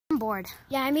bored.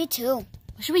 Yeah, me too.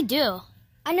 What should we do?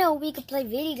 I know, we could play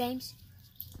video games.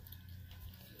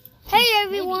 Hey,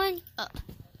 everyone.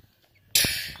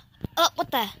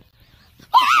 What the?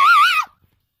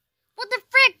 What the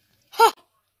frick?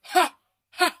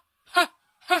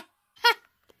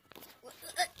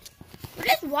 What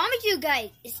is wrong with you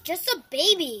guys? It's just a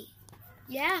baby.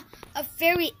 Yeah, a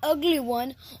very ugly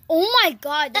one. Oh my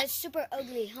god, that's super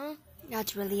ugly, huh?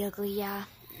 That's really ugly, yeah.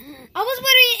 I was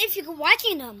wondering if you could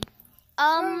watching them.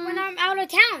 Or when I'm out of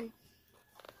town.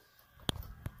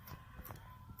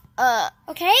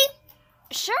 Okay?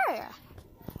 Sure.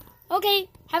 Okay,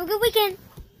 have a good weekend.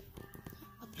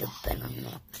 You better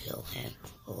not kill him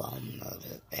or I'll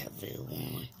murder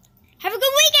everyone. Have a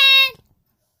good weekend!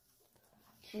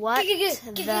 What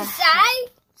the heck?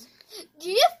 Do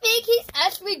you think he's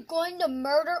actually going to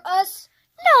murder us?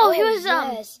 No, he was,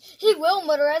 Yes, he will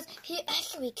murder us. He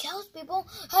actually kills people.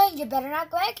 Hey, you better not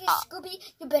go back, Scooby.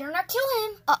 You better not kill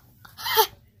him.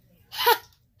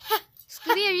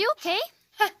 Scooby, are you okay?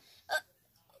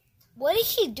 What is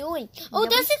he doing? Oh,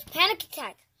 that's his panic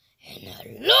attack. And I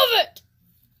love it!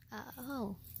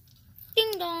 Oh.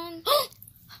 Ding dong.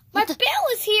 My bill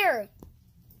is here.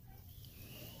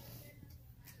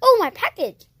 Oh, my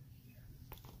package.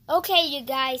 Okay, you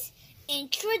guys.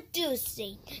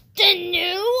 Introducing the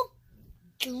new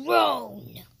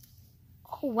drone.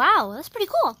 Oh, wow. That's pretty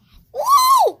cool.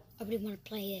 Woo! I really want to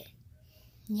play it.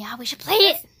 Yeah, we should play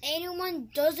it. If anyone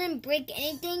doesn't break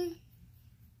anything,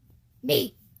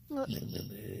 me.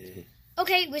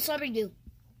 Okay, which celebrity do?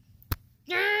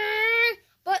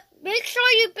 But make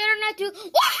sure you better not do.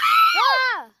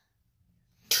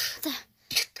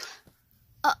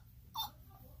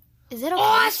 Is it okay?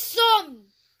 Awesome!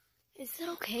 Is it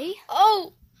okay?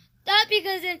 Oh, that's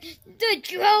because of the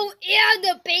drone and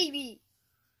the baby.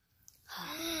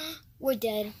 We're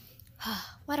dead.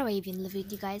 Why do I even live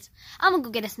with you guys? I'm gonna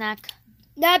go get a snack.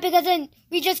 Not because then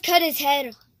we just cut his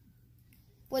head.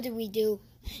 What did we do?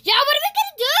 Yeah, what are we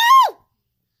gonna do?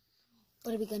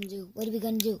 What are we gonna do? What are we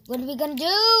gonna do? What are we gonna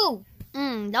do?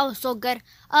 That was so good.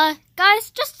 Guys,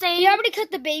 just saying. We already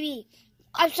cut the baby.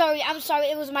 I'm sorry.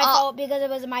 It was my fault because it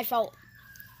was my fault.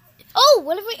 Oh,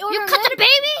 what if we order You cut the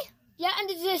baby? Yeah, and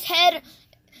it's his head.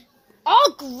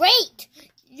 Oh, great.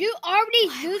 You already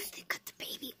used to cut the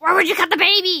baby. Why would you cut the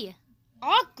baby?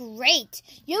 Oh, great.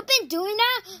 You've been doing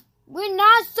that? We're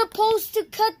not supposed to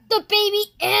cut the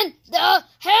baby in the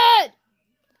head.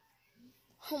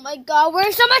 Oh, my God. We're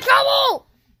in so much trouble.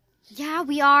 Yeah,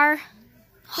 we are.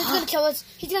 He's going to kill us.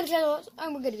 He's going to kill us.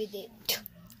 And we're going to be dead.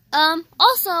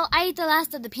 Also, I ate the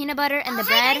last of the peanut butter and the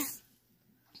bread.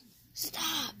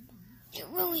 Stop. You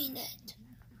ruined it.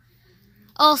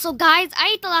 Oh, so guys, I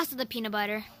ate the last of the peanut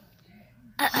butter.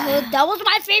 That was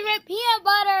my favorite peanut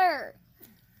butter.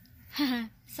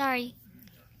 Sorry.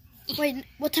 Wait,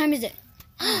 what time is it?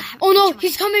 Oh no,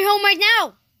 he's coming home right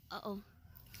now. Uh-oh.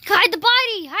 Go hide the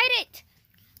body. Hide it.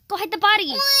 Go hide the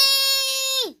body.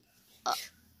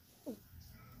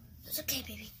 It's okay,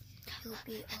 baby. You'll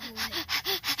be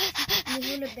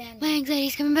alright. My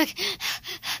anxiety's coming back.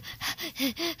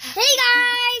 Hey guys!